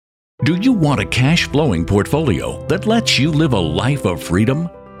Do you want a cash-flowing portfolio that lets you live a life of freedom?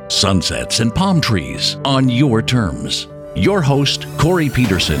 Sunsets and palm trees on your terms. Your host, Corey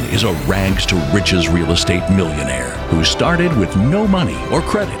Peterson, is a rags-to-riches real estate millionaire who started with no money or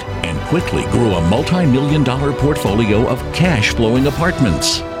credit and quickly grew a multi-million-dollar portfolio of cash-flowing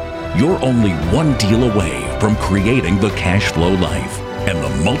apartments. You're only one deal away from creating the cash flow life, and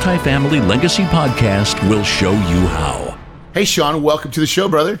the Multifamily Legacy Podcast will show you how. Hey, Sean, welcome to the show,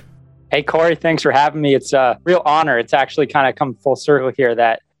 brother. Hey, Corey, thanks for having me. It's a real honor. It's actually kind of come full circle here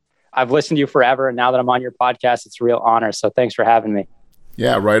that I've listened to you forever, and now that I'm on your podcast, it's a real honor. So thanks for having me.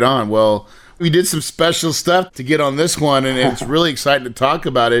 Yeah, right on. Well, we did some special stuff to get on this one, and it's really exciting to talk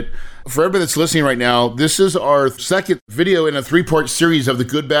about it. For everybody that's listening right now, this is our second video in a three-part series of the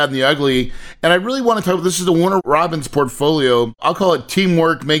good, bad, and the ugly. And I really want to talk about, this is the Warner Robins portfolio. I'll call it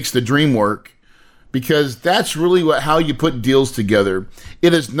teamwork makes the dream work, because that's really how you put deals together.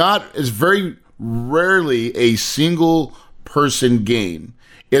 It is very rarely a single person game.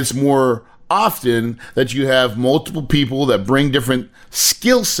 It's more often that you have multiple people that bring different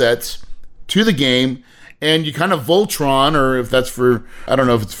skill sets to the game, and you kind of Voltron, or if that's for, I don't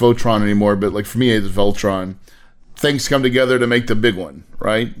know if it's Voltron anymore, but like for me, it's Voltron. Things come together to make the big one,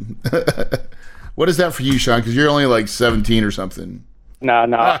 right? What is that for you, Sean? Because you're only like 17 or something.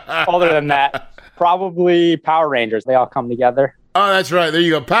 No, older than that. Probably Power Rangers. They all come together. Oh, that's right. There you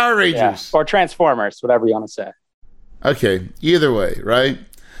go. Power Rangers. Yeah. Or Transformers, whatever you want to say. Okay. Either way, right?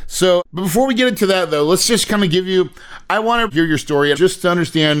 So before we get into that, though, let's just kind of I want to hear your story just to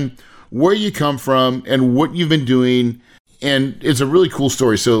understand where you come from and what you've been doing. And it's a really cool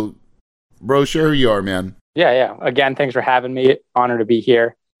story. So, bro, share who you are, man. Yeah. Again, thanks for having me. Honor to be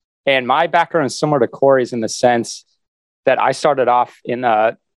here. And my background is similar to Corey's in the sense that I started off in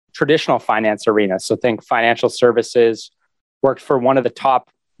a traditional finance arena. So think financial services, worked for one of the top,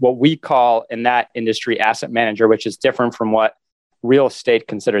 what we call in that industry, asset manager, which is different from what real estate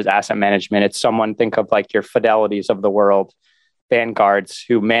considers asset management. It's someone, think of like your Fidelities of the world, Vanguards,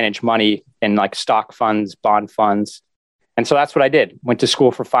 who manage money in like stock funds, bond funds. And so that's what I did. Went to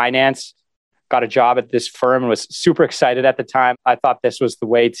school for finance, got a job at this firm, and was super excited at the time. I thought this was the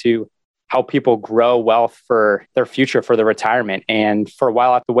way to help people grow wealth for their future, for their retirement. And for a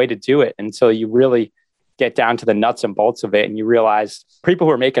while, the way to do it until you really get down to the nuts and bolts of it. And you realize people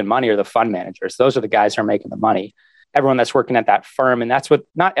who are making money are the fund managers. Those are the guys who are making the money. Everyone that's working at that firm. And that's what,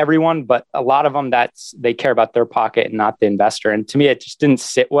 not everyone, but a lot of them, they care about their pocket and not the investor. And to me, it just didn't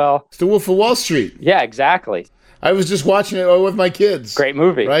sit well. It's the Wolf of Wall Street. Yeah, exactly. I was just watching it with my kids. Great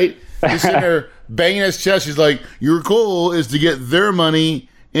movie. Right? He's sitting there banging his chest. He's like, your goal is to get their money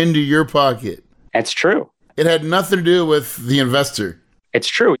into your pocket. It's true. It had nothing to do with the investor. It's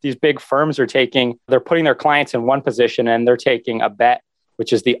true. These big firms they're putting their clients in one position and they're taking a bet,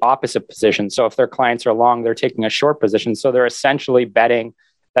 which is the opposite position. So if their clients are long, they're taking a short position. So they're essentially betting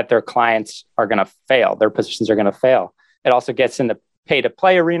that their clients are going to fail. Their positions are going to fail. It also gets in the pay to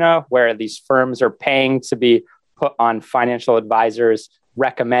play arena where these firms are paying to be put on financial advisors'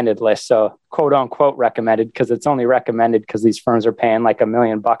 recommended list. So quote unquote recommended, because it's only recommended because these firms are paying like $1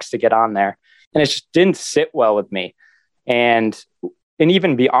 million to get on there. And it just didn't sit well with me. And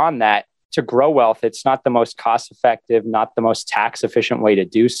even beyond that, to grow wealth, it's not the most cost effective, not the most tax efficient way to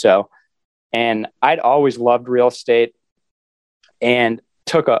do so. And I'd always loved real estate and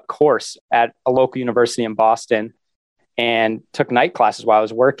took a course at a local university in Boston and took night classes while I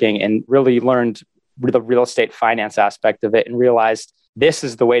was working and really learned the real estate finance aspect of it and realized this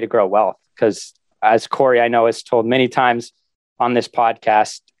is the way to grow wealth. Because as Corey, I know, has told many times on this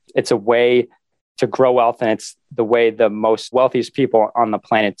podcast, it's a way to grow wealth. And it's the way the most wealthiest people on the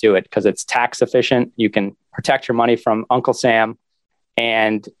planet do it because it's tax efficient. You can protect your money from Uncle Sam,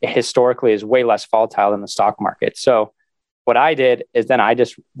 and historically is way less volatile than the stock market. So what I did is then I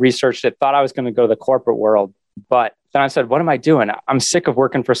just researched it, thought I was going to go to the corporate world. But then I said, what am I doing? I'm sick of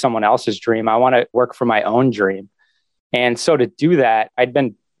working for someone else's dream. I want to work for my own dream. And so to do that, I'd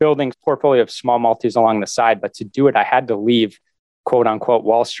been building a portfolio of small multis along the side. But to do it, I had to leave, quote unquote,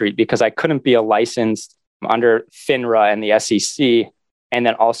 Wall Street because I couldn't be a licensed under FINRA and the SEC and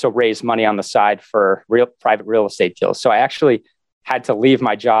then also raise money on the side for private real estate deals. So I actually had to leave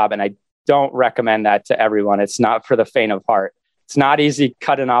my job. And I don't recommend that to everyone. It's not for the faint of heart. It's not easy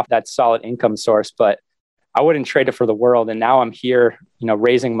cutting off that solid income source, but I wouldn't trade it for the world. And now I'm here,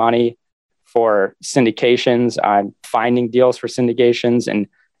 raising money for syndications. I'm finding deals for syndications and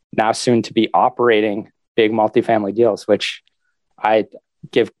now soon to be operating big multifamily deals, which I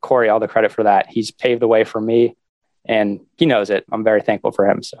give Corey all the credit for that. He's paved the way for me and he knows it. I'm very thankful for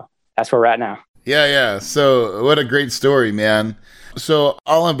him. So that's where we're at now. Yeah, yeah. So what a great story, man. So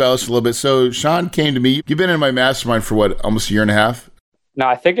I'll embellish a little bit. So Sean came to me. You've been in my mastermind for what, almost a year and a half? No,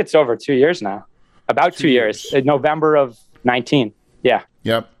 I think it's over 2 years now. About 2 years. In November of 19. Yeah.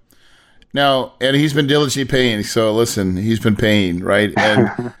 Yep. Now, and he's been diligently paying. So listen, he's been paying, right?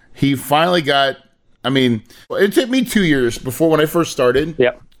 And he finally got, I mean, it took me 2 years before when I first started.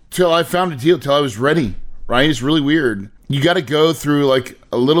 Yep. Till I found a deal, till I was ready, right? It's really weird. You got to go through like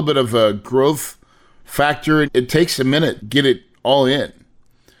a little bit of a growth factor. It takes a minute, get it all in.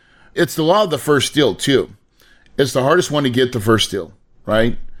 It's the law of the first deal too. It's the hardest one to get, the first deal,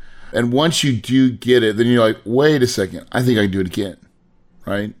 right? And once you do get it, then you're like, wait a second, I think I can do it again,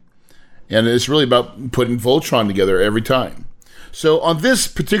 right? And it's really about putting Voltron together every time. So on this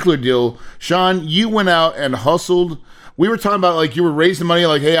particular deal, Sean, you went out and hustled. We were talking about like you were raising money,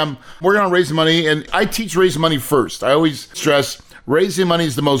 like, hey, I'm working on raising money. And I teach raising money first. I always stress raising money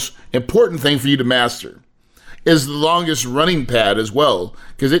is the most important thing for you to master. Is the longest running pad as well,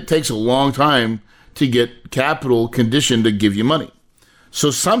 because it takes a long time to get capital conditioned to give you money. So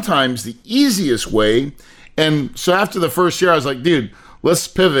sometimes the easiest way, and so after the first year, I was like, dude, let's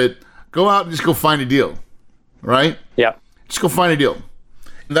pivot, go out and just go find a deal, right? Yeah. Just go find a deal.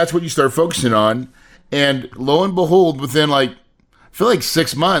 And that's what you start focusing on. And lo and behold, within like, I feel like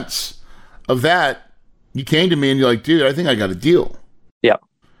 6 months of that, you came to me and you're like, dude, I think I got a deal. Yeah.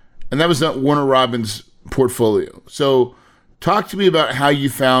 And that was not Warner Robins portfolio. So talk to me about how you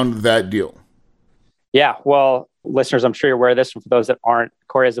found that deal. Yeah. Well, listeners, I'm sure you're aware of this. And for those that aren't,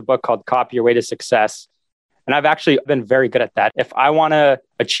 Corey has a book called Copy Your Way to Success. And I've actually been very good at that. If I want to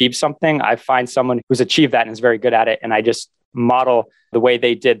achieve something, I find someone who's achieved that and is very good at it. And I just model the way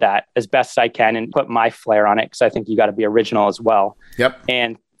they did that as best I can and put my flair on it, because I think you got to be original as well. Yep.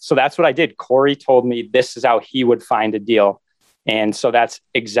 And so that's what I did. Corey told me this is how he would find a deal. And so that's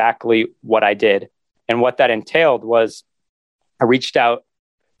exactly what I did. And what that entailed was I reached out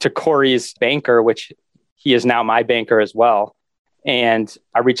to Corey's banker, which he is now my banker as well. And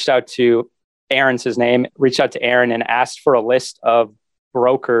I reached out to Aaron's his name, reached out to Aaron and asked for a list of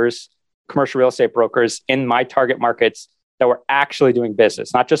brokers, commercial real estate brokers in my target markets that were actually doing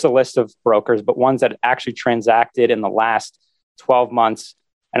business, not just a list of brokers, but ones that had actually transacted in the last 12 months.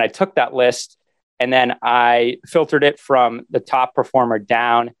 And I took that list and then I filtered it from the top performer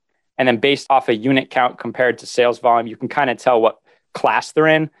down. And then based off a unit count compared to sales volume, you can kind of tell what class they're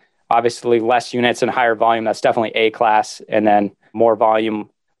in. Obviously, less units and higher volume, that's definitely A class. And then more volume,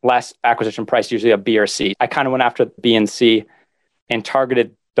 less acquisition price, usually a B or C. I kind of went after B and C and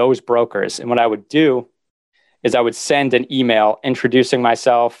targeted those brokers. And what I would do is I would send an email introducing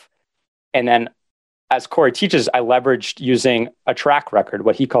myself. And then as Corey teaches, I leveraged using a track record,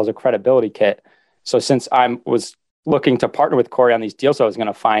 what he calls a credibility kit. So since I was looking to partner with Corey on these deals I was going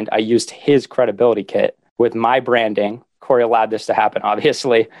to find, I used his credibility kit with my branding. Corey allowed this to happen,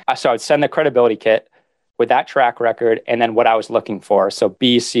 obviously. So I would send the credibility kit with that track record and then what I was looking for. So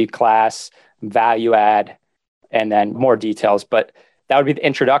B, C class, value add, and then more details. But that would be the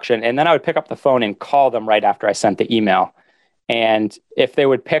introduction. And then I would pick up the phone and call them right after I sent the email. And if they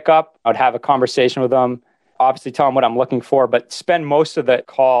would pick up, I would have a conversation with them, obviously tell them what I'm looking for, but spend most of the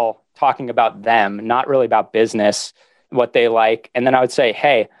call talking about them, not really about business, what they like. And then I would say,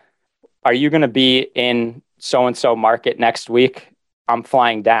 hey, are you going to be in so-and-so market next week? I'm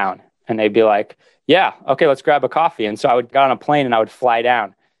flying down. And they'd be like, yeah, okay, let's grab a coffee. And so I would get on a plane and I would fly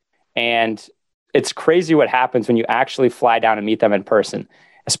down. And it's crazy what happens when you actually fly down and meet them in person,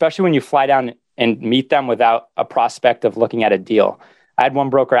 especially when you fly down and meet them without a prospect of looking at a deal. I had one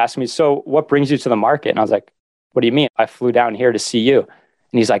broker ask me, so what brings you to the market? And I was like, what do you mean? I flew down here to see you.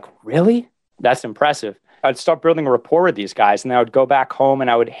 And he's like, really? That's impressive. I'd start building a rapport with these guys. And then I would go back home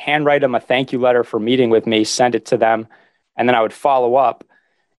and I would handwrite them a thank you letter for meeting with me, send it to them. And then I would follow up.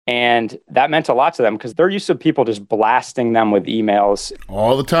 And that meant a lot to them because they're used to people just blasting them with emails.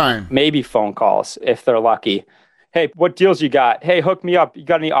 All the time. Maybe phone calls if they're lucky. Hey, what deals you got? Hey, hook me up. You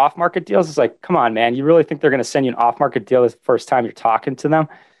got any off-market deals? It's like, come on, man. You really think they're going to send you an off-market deal the first time you're talking to them?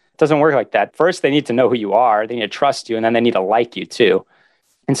 It doesn't work like that. First, they need to know who you are. They need to trust you. And then they need to like you too.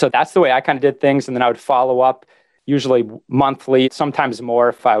 And so that's the way I kind of did things. And then I would follow up, usually monthly, sometimes more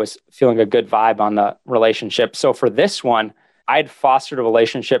if I was feeling a good vibe on the relationship. So for this one, I had fostered a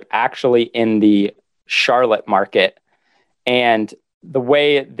relationship actually in the Charlotte market. And the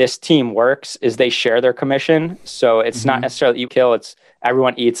way this team works is they share their commission. So it's not necessarily you kill, it's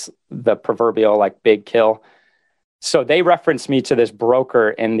everyone eats the proverbial like big kill. So they referenced me to this broker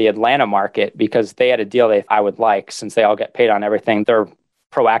in the Atlanta market because they had a deal I would like since they all get paid on everything. They're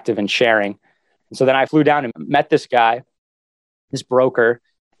proactive in sharing. And so then I flew down and met this guy, this broker,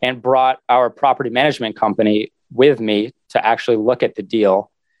 and brought our property management company with me to actually look at the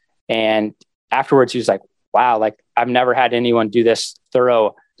deal. And afterwards, he was like, wow, like I've never had anyone do this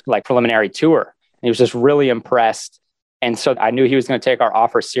thorough, like preliminary tour. And he was just really impressed. And so I knew he was going to take our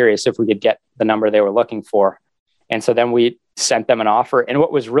offer serious if we could get the number they were looking for. And so then we sent them an offer. And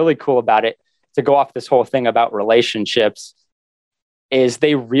what was really cool about it, to go off this whole thing about relationships, is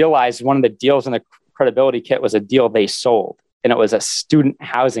they realized one of the deals in the credibility kit was a deal they sold. And it was a student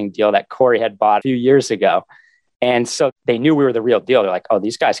housing deal that Corey had bought a few years ago. And so they knew we were the real deal. They're like, oh,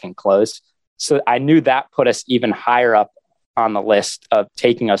 these guys can close. So I knew that put us even higher up on the list of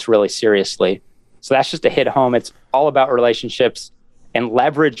taking us really seriously. So that's just a hit home. It's all about relationships and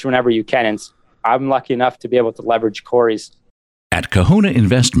leverage whenever you can. And I'm lucky enough to be able to leverage Corey's. At Kahuna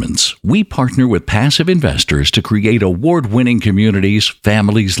Investments, we partner with passive investors to create award-winning communities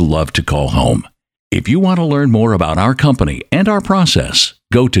families love to call home. If you want to learn more about our company and our process,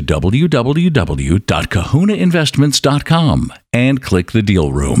 go to www.kahunainvestments.com and click the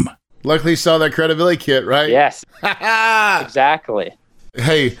deal room. Luckily, you saw that credibility kit, right? Yes, exactly.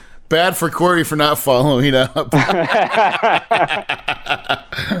 Hey, bad for Corey for not following up.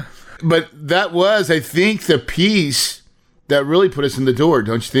 But that was, I think, the piece that really put us in the door,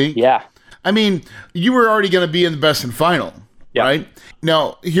 don't you think? Yeah. I mean, you were already going to be in the best and final, Yep. right?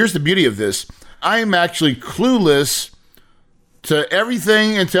 Now, here's the beauty of this. I'm actually clueless to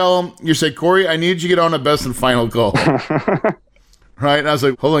everything until you say, Corey, I need you to get on a best and final call. Right? And I was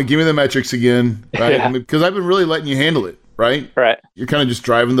like, hold on, give me the metrics again. Right? Yeah. Because I've been really letting you handle it, right? Right. You're kind of just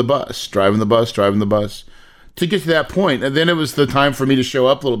driving the bus to get to that point. And then it was the time for me to show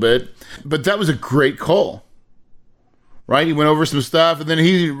up a little bit. But that was a great call. Right? He went over some stuff, and then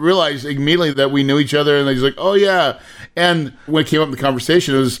he realized immediately that we knew each other, and he's like, oh, yeah. And when it came up in the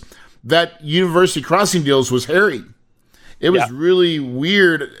conversation, it was that University Crossing deals was hairy. It was really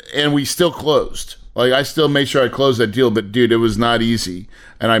weird, and we still closed. Like, I still made sure I closed that deal, but, dude, it was not easy,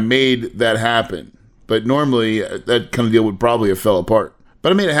 and I made that happen. But normally, that kind of deal would probably have fell apart.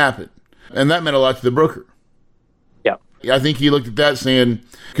 But I made it happen, and that meant a lot to the broker. Yeah. I think he looked at that saying,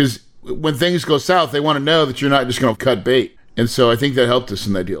 because when things go south, they want to know that you're not just going to cut bait. And so I think that helped us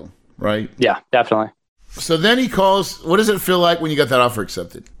in that deal, right? Yeah, definitely. So then he calls, what does it feel like when you got that offer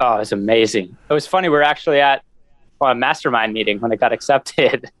accepted? Oh, it's amazing. It was funny. We were actually at a mastermind meeting when it got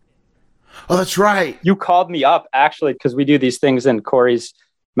accepted. Oh, that's right. You called me up, actually, because we do these things in Corey's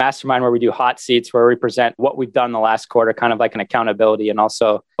mastermind where we do hot seats, where we present what we've done the last quarter, kind of like an accountability and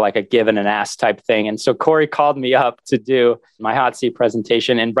also like a give and an ask type thing. And so Corey called me up to do my hot seat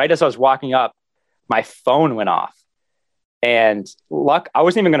presentation. And right as I was walking up, my phone went off. And I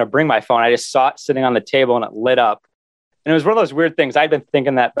wasn't even going to bring my phone. I just saw it sitting on the table and it lit up. And it was one of those weird things. I'd been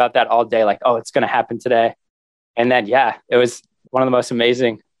thinking about that all day, like, oh, it's going to happen today. And then, yeah, it was one of the most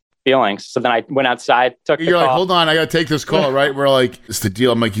amazing feelings. So then I went outside, took the call. You're like, hold on, I got to take this call, right? We're like, it's the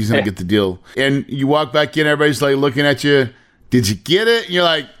deal. I'm like, he's going to get the deal. And you walk back in, everybody's like looking at you. Did you get it? And you're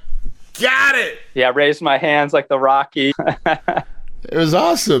like, got it. Yeah, raised my hands like the Rocky. It was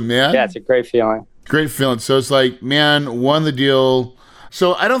awesome, man. Yeah, it's a great feeling. Great feeling. So it's like, man, won the deal.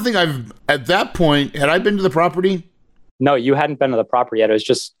 So I don't think at that point, had I been to the property? No, you hadn't been to the property yet. It was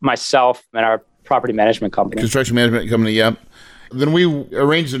just myself and our property management company. Construction management company, yep. Then we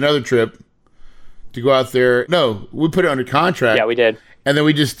arranged another trip to go out there. No, we put it under contract. Yeah, we did. And then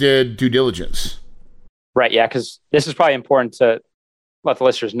we just did due diligence. Right, yeah, because this is probably important to let the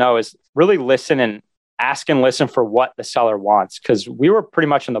listeners know is really listen and ask and listen for what the seller wants. Because we were pretty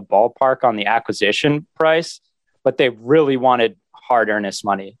much in the ballpark on the acquisition price, but they really wanted hard earnest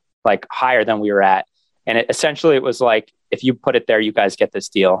money, like higher than we were at. And essentially it was like, if you put it there, you guys get this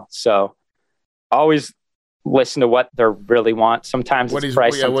deal. So always listen to what they really want. Sometimes it's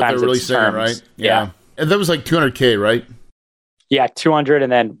price, sometimes it's terms. Right? Yeah. And that was like $200K, right? Yeah, 200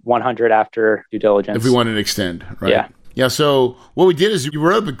 and then 100 after due diligence. If we wanted to extend, right? Yeah. Yeah, so what we did is we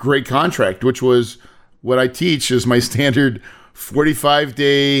wrote up a great contract, which was what I teach is my standard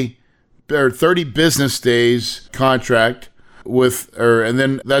 45-day or 30 business days contract and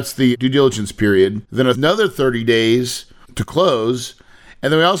then that's the due diligence period. Then another 30 days to close.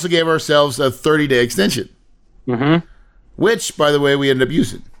 And then we also gave ourselves a 30-day extension. Mm-hmm. Which, by the way, we ended up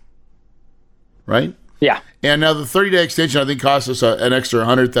using. Right? Yeah. And now the 30-day extension, I think, cost us an extra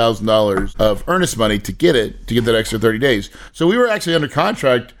 $100,000 of earnest money to get that extra 30 days. So we were actually under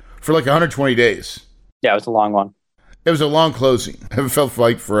contract for like 120 days. Yeah, it was a long one. It was a long closing. It felt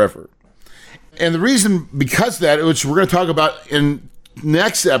like forever. And the reason, because of that, which we're going to talk about in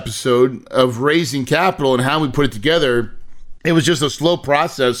next episode of raising capital and how we put it together, it was just a slow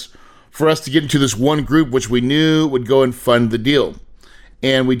process for us to get into this one group, which we knew would go and fund the deal.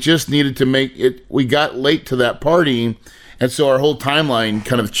 and we just needed to make it. We got late to that party, and so our whole timeline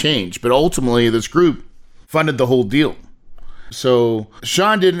kind of changed. But ultimately, this group funded the whole deal. So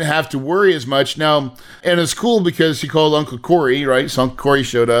Sean didn't have to worry as much now, and it's cool because he called Uncle Corey, right? So Uncle Corey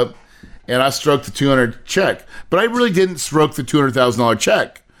showed up, and I stroked the $200 check. But I really didn't stroke the $200,000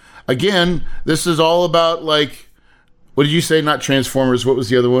 check. Again, this is all about, like, what did you say? Not Transformers. What was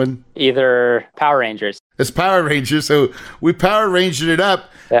the other one? Either Power Rangers. It's Power Rangers. So we Power Ranged it up.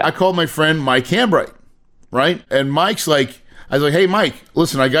 Yeah. I called my friend Mike Hambright, right? And Mike's like, I was like, hey, Mike,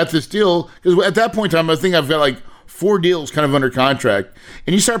 listen, I got this deal. Because at that point in time, I think I've got like 4 deals kind of under contract.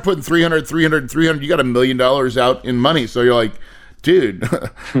 And you start putting 300, you got $1 million out in money. So you're like, dude,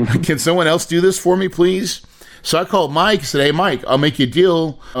 can someone else do this for me, please? So I called Mike and said, hey, Mike, I'll make you a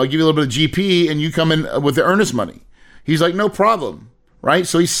deal. I'll give you a little bit of GP and you come in with the earnest money. He's like, no problem, right?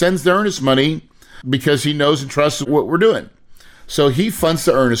 So he sends the earnest money because he knows and trusts what we're doing. So he funds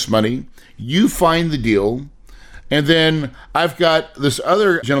the earnest money. You find the deal. And then I've got this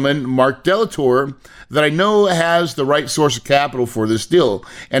other gentleman, Mark Delator, that I know has the right source of capital for this deal.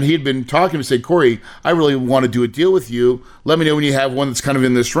 And he had been talking to me, say, Corey, I really want to do a deal with you. Let me know when you have one that's kind of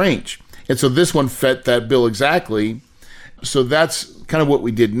in this range. And so this one fit that bill exactly. So that's kind of what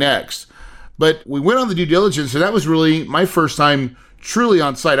we did next. But we went on the due diligence, and that was really my first time truly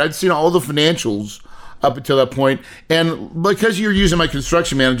on site. I'd seen all the financials up until that point. And because you're using my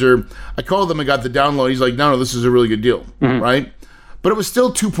construction manager, I called them and got the download. He's like, no, this is a really good deal, right? But it was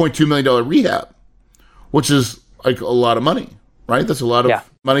still $2.2 million rehab, which is like a lot of money, right? That's a lot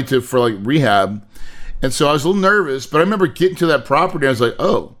of money for like rehab. And so I was a little nervous, but I remember getting to that property, and I was like,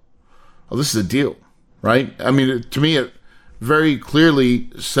 oh, this is a deal, right? I mean, to me, it very clearly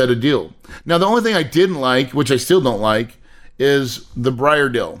said a deal. Now, the only thing I didn't like, which I still don't like, is the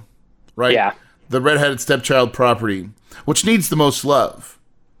Briardale, right? Yeah. The redheaded stepchild property, which needs the most love,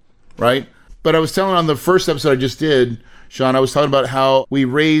 right? But I was telling on the first episode I just did, Sean, I was talking about how we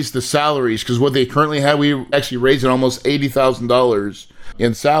raised the salaries, because what they currently had, we actually raised almost $80,000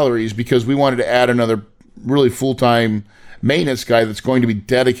 in salaries because we wanted to add another really full-time maintenance guy that's going to be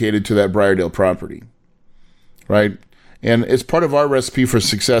dedicated to that Briardale property, right? And it's part of our recipe for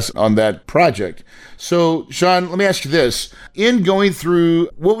success on that project. So, Sean, let me ask you this. In going through,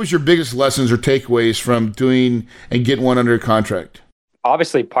 what was your biggest lessons or takeaways from doing and getting one under contract?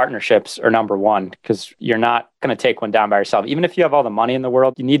 Obviously, partnerships are number one, because you're not going to take one down by yourself. Even if you have all the money in the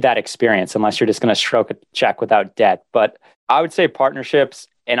world, you need that experience unless you're just going to stroke a check without debt. But I would say partnerships,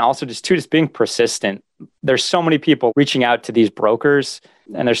 and also just being persistent. There's so many people reaching out to these brokers,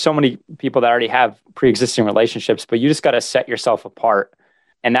 and there's so many people that already have pre-existing relationships, but you just got to set yourself apart.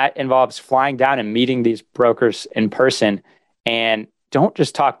 And that involves flying down and meeting these brokers in person. And don't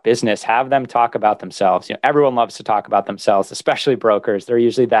just talk business, have them talk about themselves. You know, everyone loves to talk about themselves, especially brokers. They're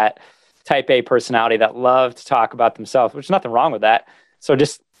usually that type A personality that love to talk about themselves, which is nothing wrong with that. So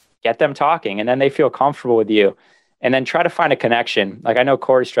just get them talking, and then they feel comfortable with you. And then try to find a connection. Like, I know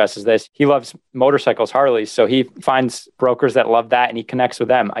Corey stresses this. He loves motorcycles, Harleys. So he finds brokers that love that and he connects with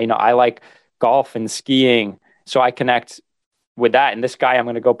them. I like golf and skiing. So I connect with that. And this guy, I'm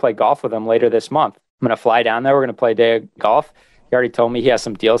going to go play golf with him later this month. I'm going to fly down there. We're going to play a day of golf. He already told me he has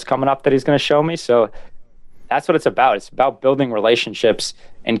some deals coming up that he's going to show me. So that's what it's about. It's about building relationships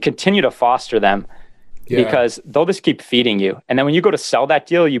and continue to foster them. Yeah. Because they'll just keep feeding you. And then when you go to sell that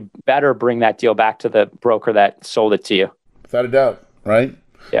deal, you better bring that deal back to the broker that sold it to you. Without a doubt, right?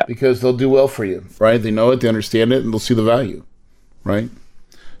 Yeah. Because they'll do well for you, right? They know it, they understand it, and they'll see the value, right?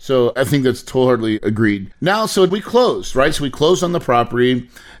 So I think that's totally agreed. Now, so we closed, right? So we closed on the property.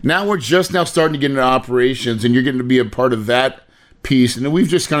 Now we're just now starting to get into operations, and you're getting to be a part of that piece. And we've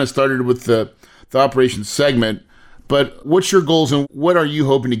just kind of started with the operations segment. But what's your goals, and what are you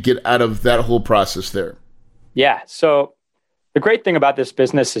hoping to get out of that whole process there? Yeah. So the great thing about this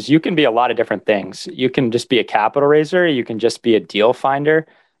business is you can be a lot of different things. You can just be a capital raiser. You can just be a deal finder.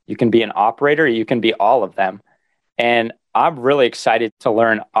 You can be an operator. You can be all of them. And I'm really excited to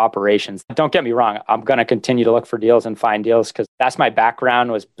learn operations. Don't get me wrong. I'm going to continue to look for deals and find deals, because that's my background,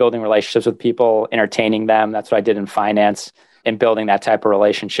 was building relationships with people, entertaining them. That's what I did in finance, and building that type of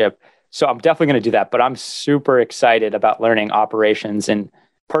relationship. So I'm definitely going to do that. But I'm super excited about learning operations. And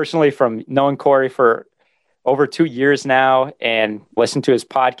personally, from knowing Corey for over 2 years now and listening to his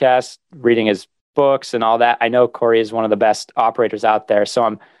podcast, reading his books and all that, I know Corey is one of the best operators out there. So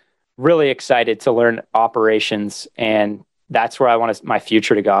I'm really excited to learn operations, and that's where I want my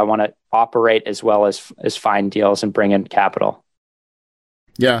future to go. I want to operate as well as find deals and bring in capital.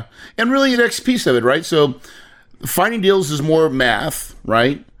 Yeah. And really the next piece of it, right? So finding deals is more math,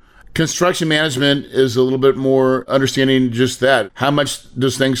 right? Construction management is a little bit more understanding just that. How much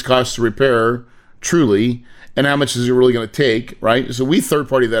does things cost to repair truly, and how much is it really going to take, right? So we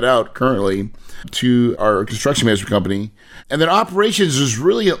third-party that out currently to our construction management company. And then operations is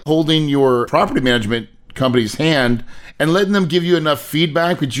really holding your property management company's hand and letting them give you enough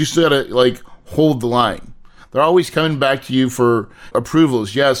feedback, but you still got to hold the line. They're always coming back to you for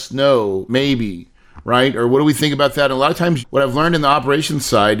approvals. Yes, no, maybe. Right? Or what do we think about that? And a lot of times what I've learned in the operations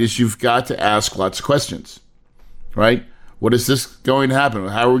side is you've got to ask lots of questions, right? What is this going to happen?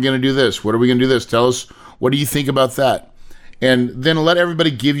 How are we going to do this? What are we going to do this? Tell us, what do you think about that? And then let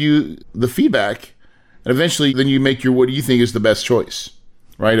everybody give you the feedback. And eventually then you make your, what do you think is the best choice,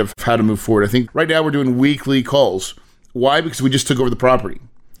 right? Of how to move forward. I think right now we're doing weekly calls. Why? Because we just took over the property,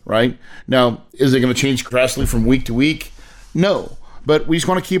 right? Now, is it going to change drastically from week to week? No. But we just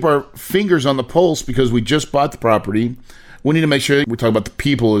want to keep our fingers on the pulse because we just bought the property. We need to make sure we talk about the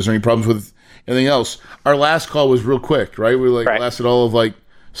people. Is there any problems with anything else? Our last call was real quick, right? We lasted all of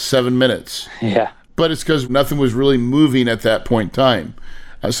 7 minutes. Yeah. But it's because nothing was really moving at that point in time.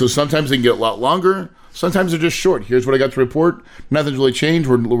 So sometimes they can get a lot longer. Sometimes they're just short. Here's what I got to report. Nothing's really changed.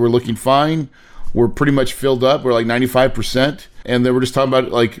 We're looking fine. We're pretty much filled up. We're 95%. And then we're just talking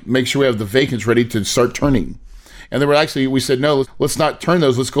about make sure we have the vacants ready to start turning. And then we said, no, let's not turn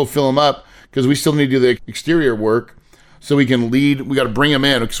those. Let's go fill them up because we still need to do the exterior work so we can lead. We got to bring them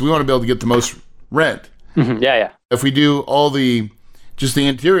in because we want to be able to get the most rent. Mm-hmm. Yeah. If we do all just the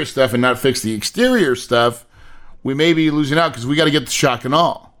interior stuff and not fix the exterior stuff, we may be losing out because we got to get the shock and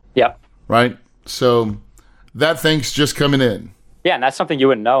awe. Yep. Right? So that thing's just coming in. Yeah, and that's something you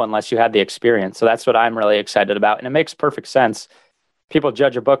wouldn't know unless you had the experience. So that's what I'm really excited about. And it makes perfect sense. People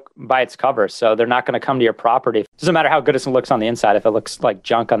judge a book by its cover, so they're not going to come to your property. It doesn't matter how good it looks on the inside. If it looks like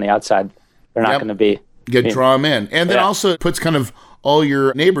junk on the outside, they're not going to be. Draw them in. And then also it puts kind of all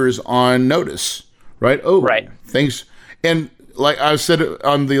your neighbors on notice, right? Oh, right. Things. And like I said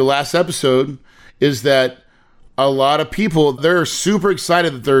on the last episode, is that a lot of people, they're super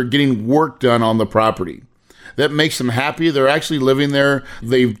excited that they're getting work done on the property. That makes them happy. They're actually living there.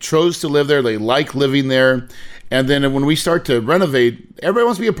 They chose to live there. They like living there. And then when we start to renovate, everybody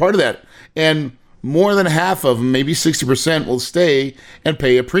wants to be a part of that. And more than half of them, maybe 60%, will stay and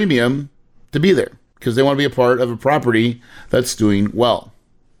pay a premium to be there because they want to be a part of a property that's doing well.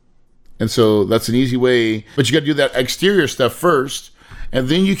 And so that's an easy way. But you got to do that exterior stuff first, and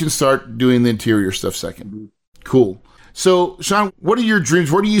then you can start doing the interior stuff second. Cool. So, Sean, what are your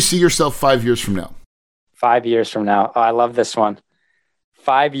dreams? Where do you see yourself 5 years from now? 5 years from now. Oh, I love this one.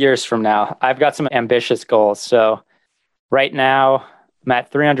 5 years from now, I've got some ambitious goals. So right now, I'm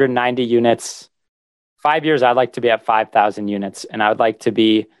at 390 units. 5 years, I'd like to be at 5,000 units, and I would like to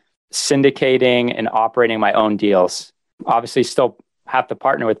be syndicating and operating my own deals. Obviously, still have to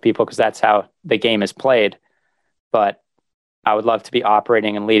partner with people because that's how the game is played. But I would love to be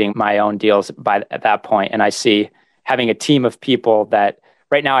operating and leading my own deals at that point. And I see having a team of people that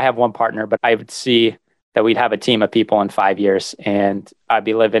right now I have one partner, but I would see that we'd have a team of people in 5 years, and I'd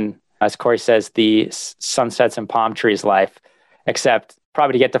be living, as Corey says, the sunsets and palm trees life, except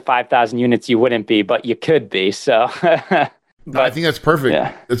probably to get to 5,000 units, you wouldn't be, but you could be. So I think that's perfect.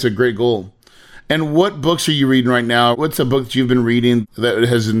 Yeah. That's a great goal. And what books are you reading right now? What's a book that you've been reading that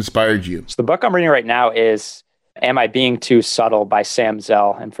has inspired you? So the book I'm reading right now is Am I Being Too Subtle by Sam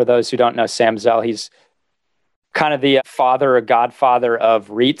Zell. And for those who don't know Sam Zell, he's kind of the father or godfather of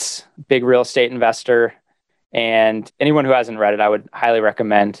REITs, big real estate investor. And anyone who hasn't read it, I would highly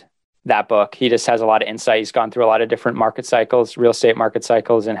recommend that book. He just has a lot of insight. He's gone through a lot of different market cycles, real estate market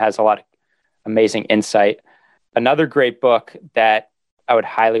cycles, and has a lot of amazing insight. Another great book that I would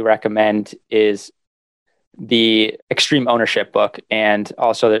highly recommend is the Extreme Ownership book, and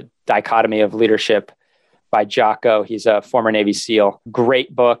also the Dichotomy of Leadership by Jocko. He's a former Navy SEAL.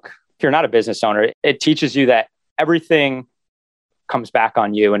 Great book. If you're not a business owner, it teaches you that everything comes back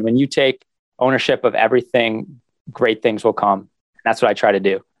on you. And when you take ownership of everything, great things will come. That's what I try to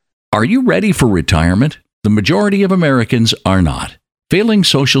do. Are you ready for retirement? The majority of Americans are not. Failing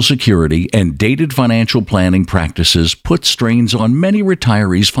Social Security and dated financial planning practices put strains on many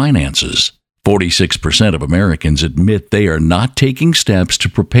retirees' finances. 46% of Americans admit they are not taking steps to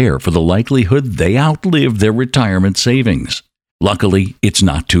prepare for the likelihood they outlive their retirement savings. Luckily, it's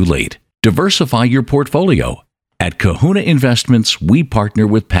not too late. Diversify your portfolio. At Kahuna Investments, we partner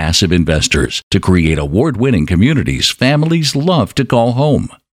with passive investors to create award-winning communities families love to call home.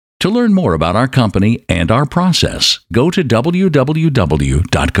 To learn more about our company and our process, go to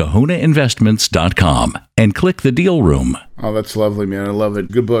www.kahunainvestments.com and click the deal room. Oh, that's lovely, man. I love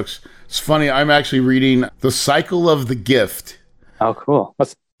it. Good books. It's funny. I'm actually reading The Cycle of the Gift. Oh, cool.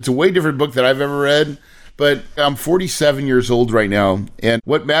 It's a way different book that I've ever read, but I'm 47 years old right now. And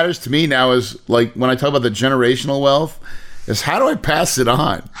what matters to me now is, like, when I talk about the generational wealth, is how do I pass it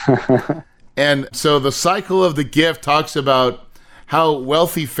on? And so the cycle of the gift talks about how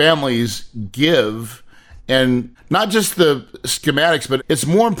wealthy families give, and not just the schematics, but it's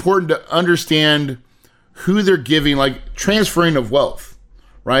more important to understand who they're giving, like transferring of wealth,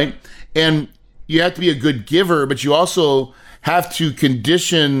 right? And you have to be a good giver, but you also have to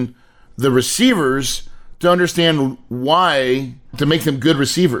condition the receivers to understand why, to make them good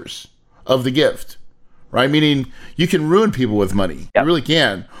receivers of the gift, right? Meaning you can ruin people with money. Yep. You really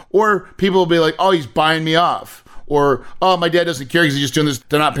can. Or people will be like, oh, he's buying me off. Or, oh, my dad doesn't care because he's just doing this.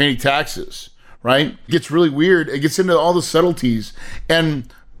 They're not paying taxes, right? It gets really weird. It gets into all the subtleties.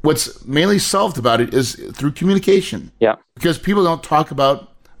 And what's mainly solved about it is through communication. Yeah. Because people don't talk about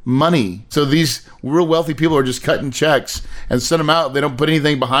money. So these real wealthy people are just cutting checks and send them out. They don't put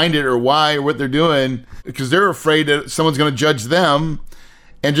anything behind it or why or what they're doing because they're afraid that someone's going to judge them.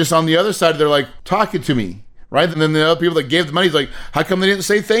 And just on the other side, they're like, talk it to me, right? And then the other people that gave the money is like, how come they didn't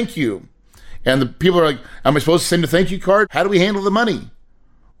say thank you? And the people are like, am I supposed to send a thank you card? How do we handle the money?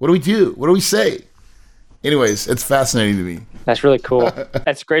 What do we do? What do we say? Anyways, it's fascinating to me. That's really cool.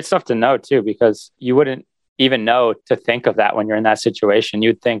 That's great stuff to know too, because you wouldn't even know to think of that when you're in that situation.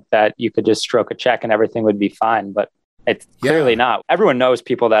 You'd think that you could just stroke a check and everything would be fine, but it's clearly not. Everyone knows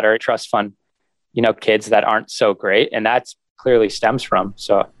people that are trust fund, kids that aren't so great, and that's clearly stems from.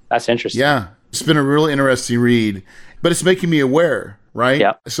 So that's interesting. Yeah, it's been a real interesting read, but it's making me aware, right?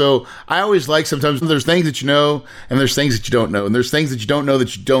 Yeah. So I always like, sometimes there's things that you know, and there's things that you don't know, and there's things that you don't know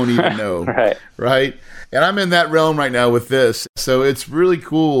that you don't even know. Right? And I'm in that realm right now with this. So it's really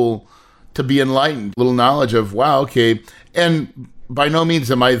cool to be enlightened, little knowledge of, wow, okay. And by no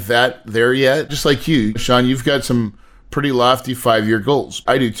means am I that there yet. Just like you, Sean, you've got some pretty lofty 5-year goals.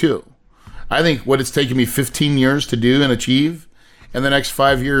 I do too. I think what it's taken me 15 years to do and achieve, in the next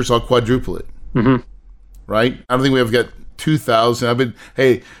 5 years, I'll quadruple it. Mm-hmm. Right? I don't think we've got 2,000.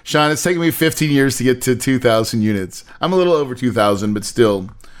 Hey, Sean, it's taken me 15 years to get to 2,000 units. I'm a little over 2,000, but still,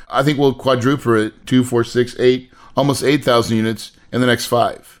 I think we'll quadruple it, 2, 4, 6, 8, almost 8,000 units in the next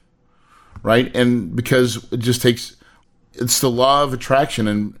 5. Right? And because it just takes, it's the law of attraction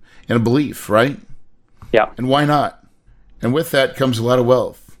and a belief, right? Yeah. And why not? And with that comes a lot of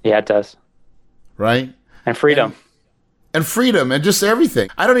wealth. Yeah, it does. Right? And freedom. And freedom and just everything.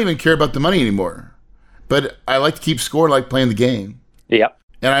 I don't even care about the money anymore, but I like to keep score, like playing the game. Yep.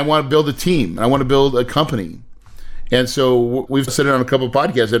 And I want to build a team. And I want to build a company. And so we've said it on a couple of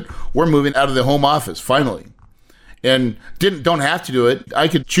podcasts that we're moving out of the home office, finally. And don't have to do it. I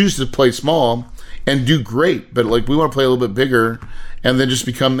could choose to play small and do great, but like we want to play a little bit bigger and then just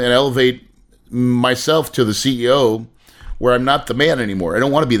become and elevate myself to the CEO where I'm not the man anymore. I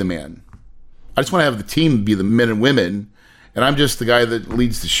don't want to be the man. I just want to have the team be the men and women, and I'm just the guy that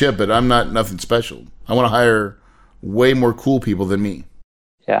leads the ship, but I'm not nothing special. I want to hire way more cool people than me.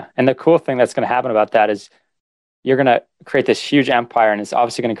 Yeah, and the cool thing that's going to happen about that is you're going to create this huge empire, and it's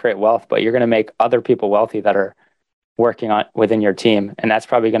obviously going to create wealth, but you're going to make other people wealthy that are working on within your team. And that's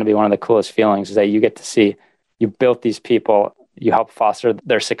probably going to be one of the coolest feelings, is that you get to see you built these people, you help foster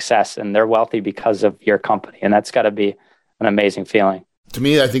their success, and they're wealthy because of your company. And that's got to be an amazing feeling. To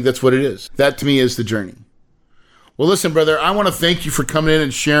me, I think that's what it is. That to me is the journey. Well, listen, brother, I want to thank you for coming in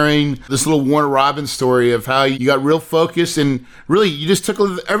and sharing this little Warner Robins story of how you got real focused and really you just took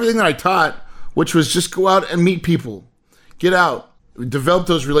everything that I taught, which was just go out and meet people, get out, develop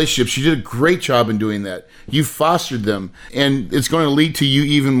those relationships. You did a great job in doing that. You fostered them, and it's going to lead to you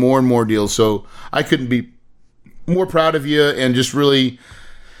even more and more deals. So I couldn't be more proud of you, and just really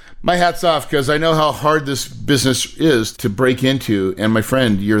my hat's off, because I know how hard this business is to break into. And my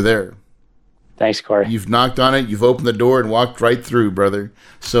friend, you're there. Thanks, Corey. You've knocked on it. You've opened the door and walked right through, brother.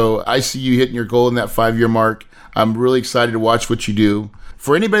 So I see you hitting your goal in that 5-year mark. I'm really excited to watch what you do.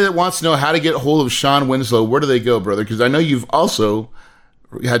 For anybody that wants to know how to get a hold of Sean Winslow, where do they go, brother? Because I know you've also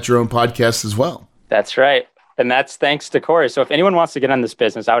had your own podcast as well. That's right. And that's thanks to Corey. So if anyone wants to get in this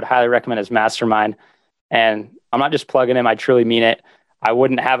business, I would highly recommend his mastermind. And I'm not just plugging him. I truly mean it. I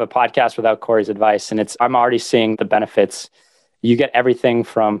wouldn't have a podcast without Corey's advice. And I'm already seeing the benefits. You get everything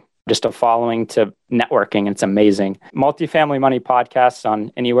from just a following to networking. It's amazing. Multifamily Money podcasts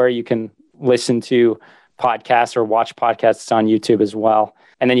on anywhere you can listen to podcasts or watch podcasts on YouTube as well.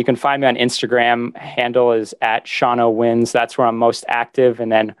 And then you can find me on Instagram. Handle is @SeanOWins. That's where I'm most active.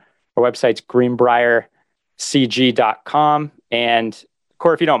 And then our website's greenbriercg.com. And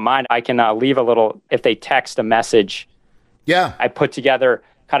Corey, if you don't mind, I can leave a little, if they text a message. Yeah. I put together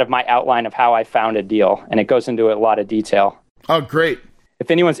kind of my outline of how I found a deal, and it goes into a lot of detail. Oh, great.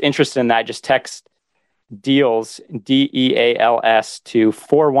 if anyone's interested in that, just text DEALS, DEALS, to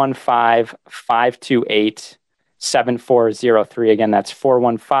 415-528-7403. Again, that's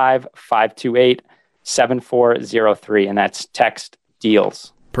 415-528-7403. And that's text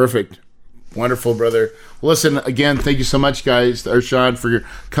DEALS. Perfect. Wonderful, brother. Listen, again, thank you so much, guys, Ersan, for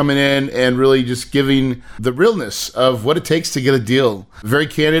coming in and really just giving the realness of what it takes to get a deal. Very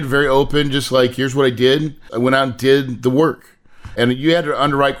candid, very open, just like, here's what I did. I went out and did the work. And you had to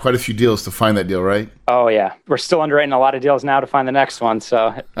underwrite quite a few deals to find that deal, right? Oh, yeah. We're still underwriting a lot of deals now to find the next one,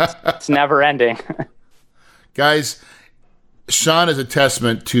 so it's never ending. Guys, Sean is a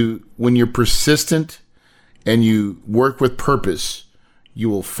testament to when you're persistent and you work with purpose, you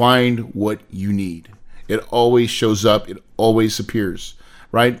will find what you need. It always shows up. It always appears,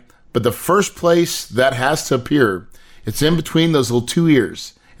 right? But the first place that has to appear, it's in between those little two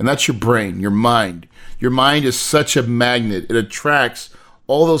ears, and that's your brain, your mind. Your mind is such a magnet. It attracts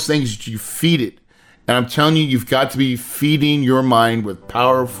all those things that you feed it. And I'm telling you, you've got to be feeding your mind with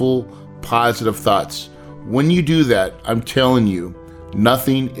powerful, positive thoughts. When you do that, I'm telling you,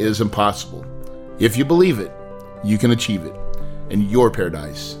 nothing is impossible. If you believe it, you can achieve it. And your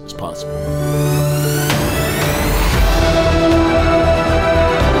paradise is possible.